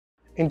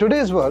In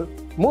today's world,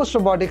 most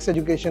robotics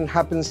education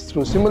happens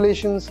through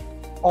simulations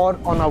or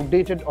on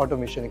outdated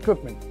automation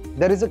equipment.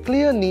 There is a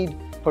clear need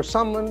for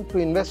someone to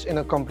invest in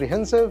a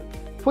comprehensive,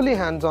 fully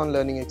hands-on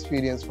learning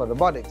experience for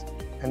robotics,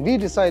 and we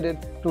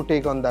decided to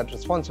take on that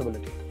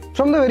responsibility.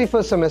 From the very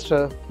first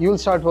semester, you will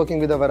start working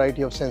with a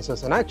variety of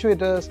sensors and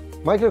actuators,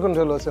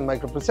 microcontrollers and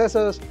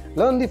microprocessors,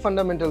 learn the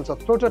fundamentals of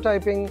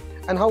prototyping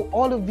and how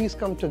all of these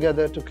come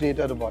together to create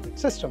a robotic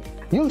system.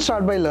 You'll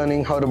start by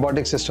learning how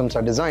robotic systems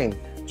are designed,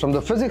 from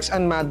the physics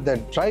and math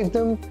that drive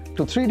them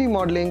to 3D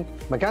modeling,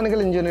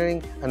 mechanical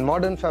engineering, and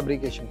modern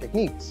fabrication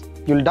techniques.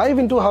 You'll dive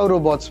into how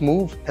robots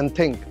move and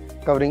think,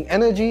 covering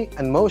energy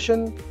and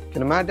motion,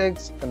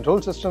 kinematics,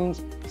 control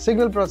systems,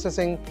 signal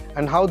processing,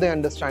 and how they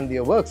understand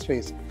their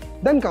workspace.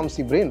 Then comes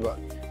the brain work,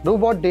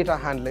 robot data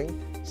handling,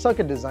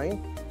 circuit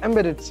design,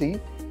 embedded C,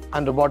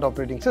 and robot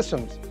operating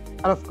systems.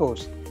 And of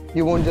course,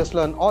 you won't just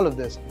learn all of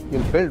this,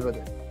 you'll build with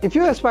it. If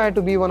you aspire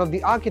to be one of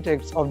the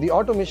architects of the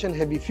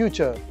automation-heavy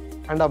future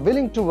and are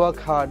willing to work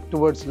hard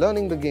towards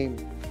learning the game,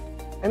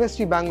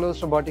 NST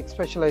Bangalore's Robotics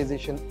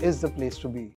Specialization is the place to be.